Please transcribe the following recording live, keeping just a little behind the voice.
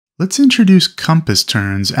Let's introduce compass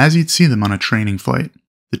turns as you'd see them on a training flight.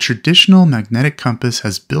 The traditional magnetic compass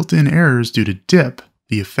has built-in errors due to dip,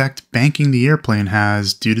 the effect banking the airplane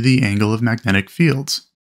has due to the angle of magnetic fields.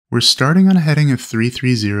 We're starting on a heading of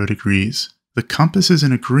 330 degrees. The compass is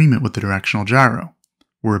in agreement with the directional gyro.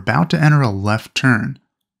 We're about to enter a left turn.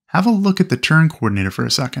 Have a look at the turn coordinator for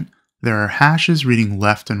a second. There are hashes reading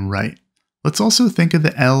left and right. Let's also think of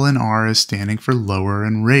the L and R as standing for lower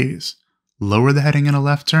and raise. Lower the heading in a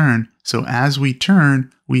left turn, so as we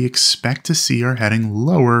turn, we expect to see our heading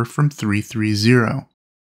lower from 330.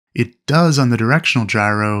 It does on the directional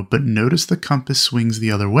gyro, but notice the compass swings the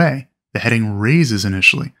other way. The heading raises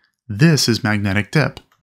initially. This is magnetic dip.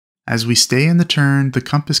 As we stay in the turn, the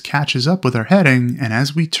compass catches up with our heading, and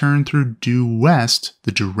as we turn through due west,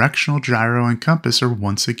 the directional gyro and compass are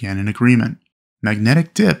once again in agreement.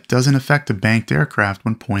 Magnetic dip doesn't affect a banked aircraft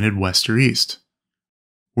when pointed west or east.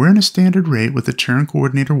 We're in a standard rate with the turn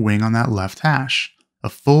coordinator wing on that left hash. A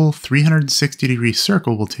full 360-degree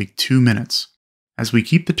circle will take 2 minutes. As we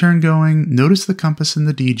keep the turn going, notice the compass and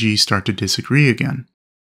the DG start to disagree again.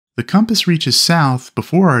 The compass reaches south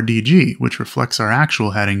before our DG, which reflects our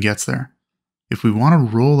actual heading, gets there. If we want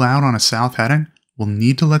to roll out on a south heading, we'll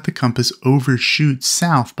need to let the compass overshoot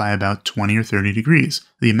south by about 20 or 30 degrees.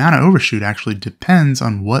 The amount of overshoot actually depends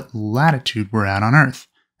on what latitude we're at on Earth,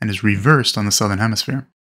 and is reversed on the southern hemisphere.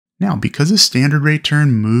 Now, because a standard rate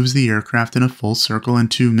turn moves the aircraft in a full circle in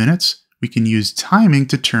 2 minutes, we can use timing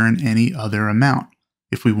to turn any other amount.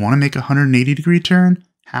 If we want to make a 180-degree turn,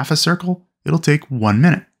 half a circle, it'll take 1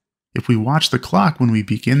 minute. If we watch the clock when we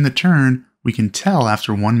begin the turn, we can tell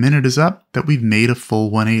after 1 minute is up that we've made a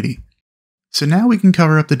full 180. So now we can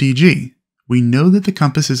cover up the DG. We know that the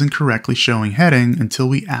compass isn't correctly showing heading until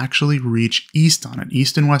we actually reach east on it.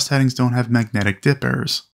 East and west headings don't have magnetic dip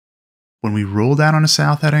errors. When we rolled out on a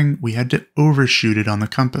south heading, we had to overshoot it on the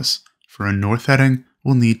compass. For a north heading,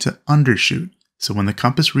 we'll need to undershoot. So when the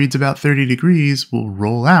compass reads about 30 degrees, we'll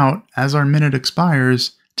roll out as our minute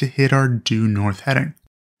expires to hit our due north heading.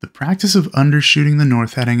 The practice of undershooting the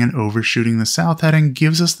north heading and overshooting the south heading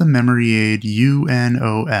gives us the memory aid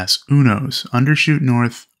UNOS, UNOS, undershoot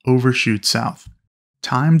north, overshoot south.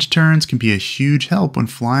 Timed turns can be a huge help when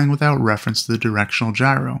flying without reference to the directional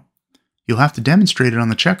gyro. You'll have to demonstrate it on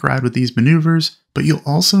the check ride with these maneuvers, but you'll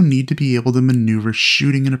also need to be able to maneuver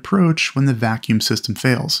shooting and approach when the vacuum system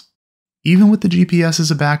fails. Even with the GPS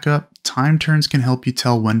as a backup, timed turns can help you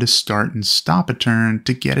tell when to start and stop a turn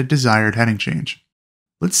to get a desired heading change.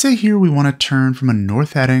 Let's say here we want to turn from a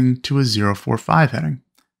north heading to a 045 heading.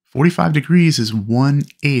 45 degrees is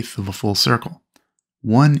 1/8 of a full circle.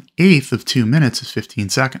 1/8 of 2 minutes is 15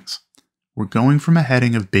 seconds. We're going from a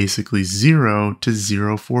heading of basically 0 to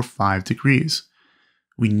 045 degrees.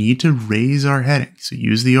 We need to raise our heading, so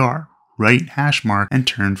use the R, right hash mark, and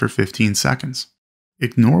turn for 15 seconds.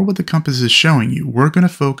 Ignore what the compass is showing you. We're going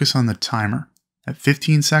to focus on the timer. At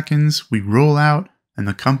 15 seconds, we roll out, and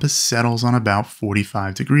the compass settles on about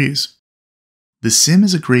 45 degrees. The sim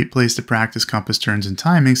is a great place to practice compass turns and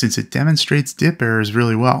timing since it demonstrates dip errors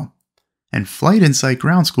really well. And Flight Insight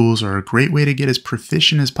ground schools are a great way to get as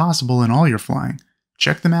proficient as possible in all your flying.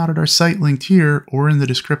 Check them out at our site linked here or in the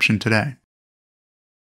description today.